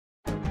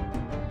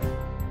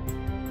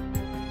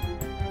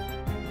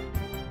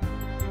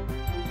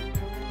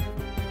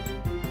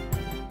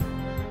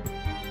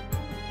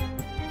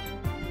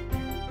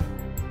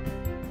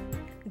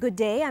Good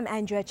day, I'm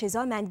Andrea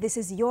Chisholm and this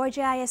is your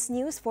JIS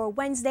News for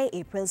Wednesday,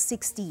 April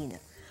 16.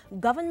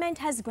 Government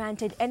has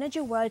granted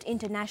Energy World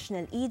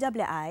International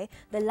EWI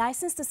the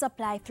license to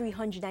supply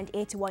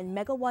 381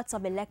 megawatts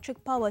of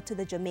electric power to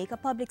the Jamaica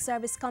Public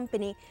Service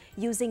Company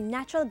using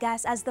natural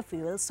gas as the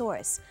fuel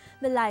source.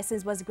 The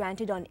license was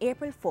granted on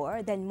April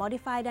 4, then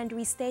modified and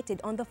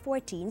restated on the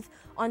 14th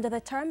under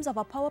the terms of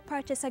a power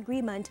purchase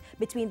agreement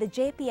between the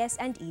JPS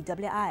and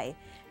EWI.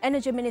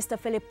 Energy Minister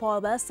Philip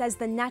Paulwell says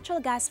the natural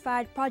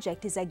gas-fired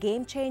project is a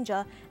game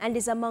changer and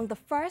is among the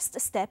first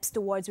steps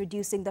towards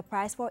reducing the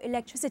price for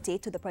electricity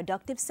to the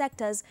productive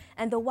sectors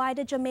and the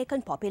wider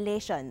Jamaican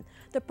population.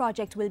 The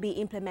project will be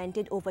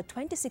implemented over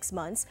 26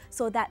 months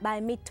so that by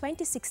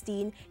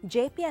mid-2016,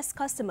 JPS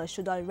customers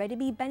should already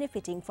be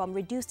benefiting from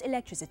reduced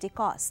electricity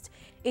costs.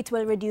 It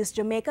will reduce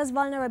Jamaica's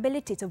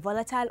vulnerability to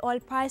volatile oil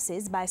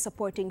prices by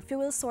supporting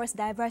fuel source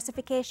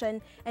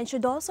diversification and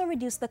should also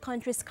reduce the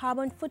country's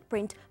carbon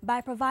footprint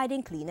by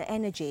providing cleaner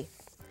energy.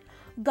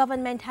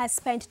 Government has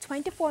spent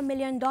 $24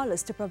 million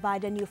to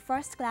provide a new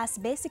first-class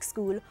basic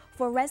school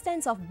for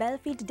residents of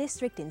Belfield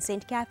District in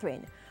St.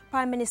 Catherine.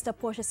 Prime Minister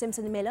Portia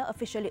Simpson Miller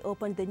officially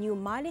opened the new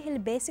Marley Hill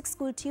Basic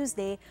School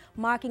Tuesday,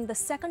 marking the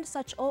second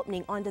such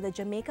opening under the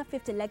Jamaica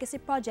 50 Legacy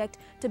Project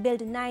to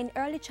build 9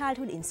 early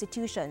childhood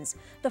institutions.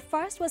 The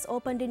first was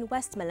opened in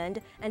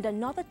Westmoreland and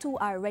another 2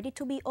 are ready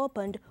to be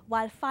opened,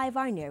 while 5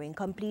 are nearing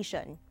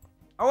completion.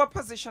 Our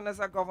position as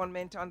a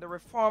government on the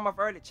reform of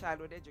early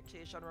childhood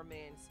education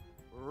remains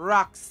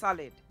rock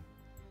solid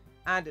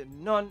and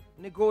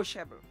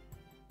non-negotiable.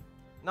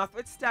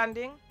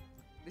 Notwithstanding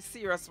the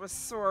serious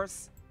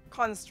resource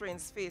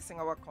constraints facing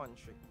our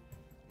country,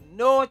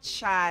 no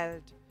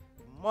child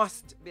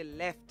must be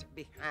left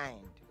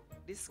behind.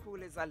 This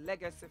school is a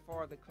legacy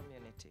for the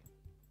community.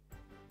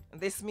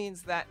 And this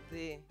means that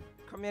the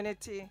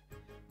community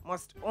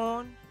must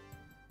own,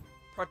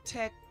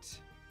 protect,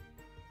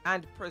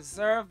 and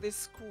preserve this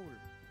school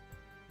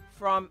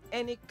from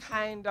any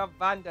kind of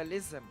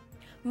vandalism.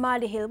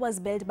 Marley Hill was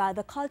built by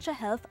the Culture,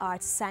 Health,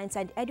 Arts, Science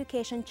and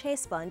Education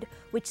Chase Fund,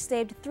 which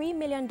saved $3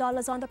 million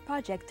on the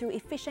project through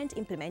efficient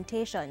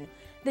implementation.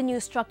 The new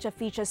structure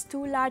features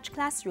 2 large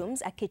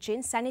classrooms, a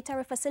kitchen,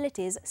 sanitary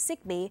facilities, sick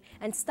bay,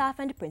 and staff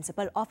and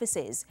principal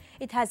offices.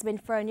 It has been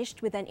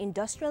furnished with an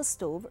industrial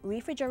stove,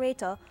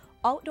 refrigerator,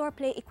 outdoor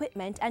play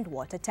equipment, and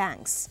water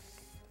tanks.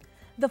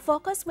 The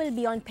focus will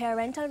be on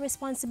parental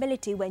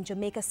responsibility when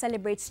Jamaica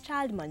celebrates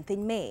Child Month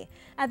in May.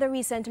 At the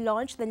recent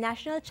launch, the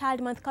National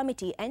Child Month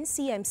Committee,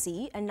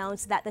 NCMC,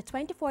 announced that the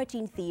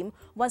 2014 theme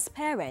was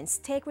Parents,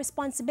 Take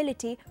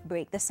Responsibility,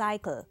 Break the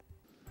Cycle.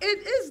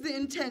 It is the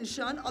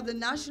intention of the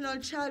National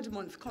Child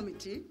Month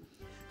Committee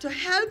to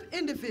help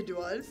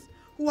individuals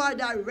who are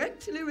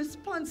directly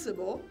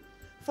responsible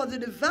for the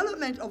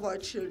development of our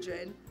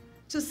children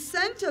to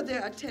center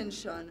their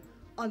attention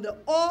on the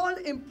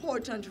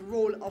all-important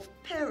role of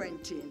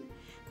parenting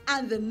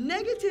and the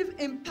negative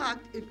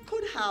impact it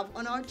could have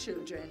on our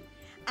children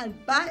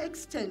and, by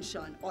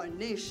extension, our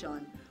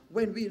nation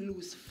when we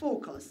lose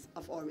focus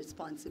of our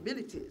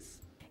responsibilities.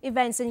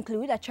 Events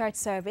include a church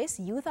service,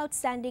 Youth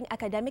Outstanding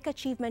Academic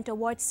Achievement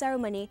Award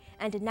ceremony,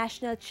 and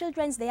National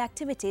Children's Day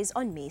activities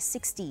on May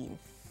 16.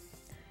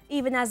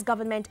 Even as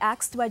government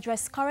acts to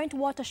address current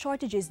water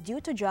shortages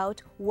due to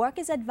drought, work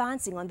is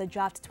advancing on the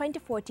draft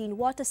 2014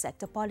 water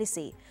sector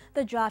policy.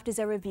 The draft is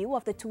a review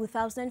of the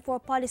 2004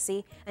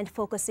 policy and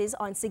focuses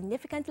on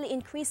significantly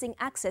increasing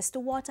access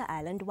to water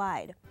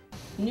island-wide.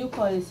 New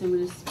policy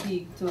will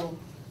speak to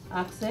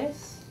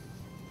access,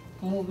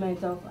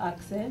 movement of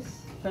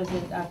access.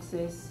 Present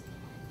access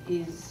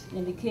is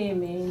in the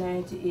KMA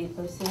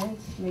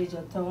 98%,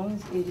 major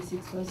towns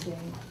 86%,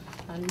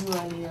 and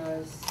rural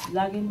areas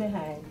lagging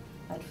behind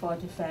at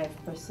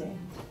 45%.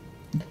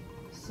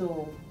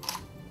 So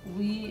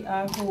we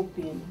are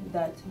hoping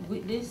that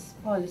with this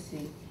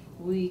policy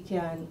we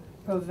can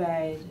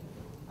provide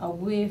a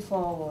way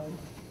forward,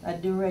 a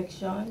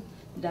direction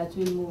that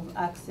will move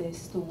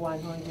access to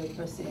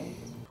 100%.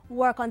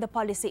 Work on the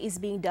policy is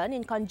being done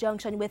in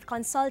conjunction with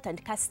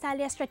consultant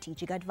Castalia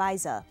Strategic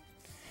Advisor.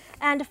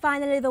 And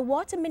finally, the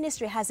Water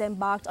Ministry has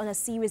embarked on a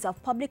series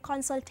of public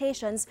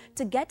consultations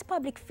to get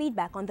public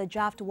feedback on the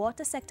draft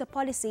water sector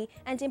policy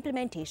and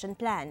implementation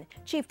plan.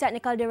 Chief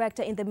Technical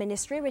Director in the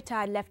Ministry,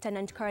 retired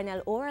Lieutenant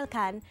Colonel Oral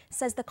Khan,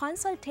 says the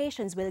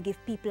consultations will give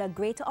people a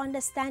greater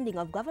understanding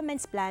of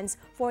government's plans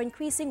for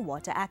increasing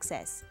water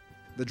access.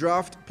 The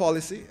draft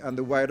policy and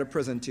the wider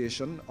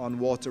presentation on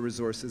water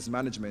resources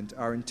management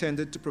are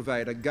intended to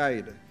provide a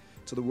guide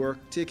to the work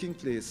taking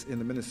place in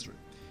the ministry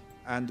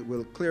and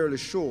will clearly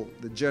show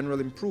the general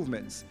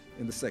improvements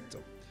in the sector,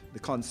 the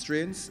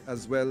constraints,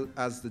 as well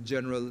as the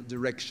general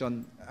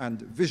direction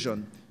and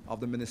vision of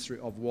the Ministry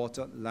of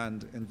Water,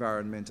 Land,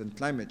 Environment and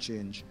Climate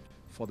Change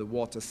for the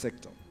water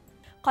sector.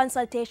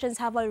 Consultations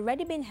have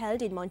already been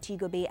held in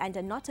Montego Bay and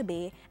Anotta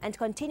Bay and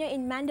continue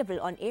in Mandeville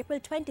on April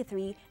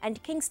 23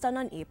 and Kingston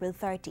on April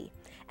 30.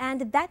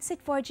 And that's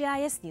it for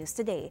JIS News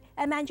today.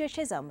 I'm Andrea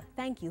Chisholm.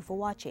 Thank you for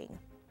watching.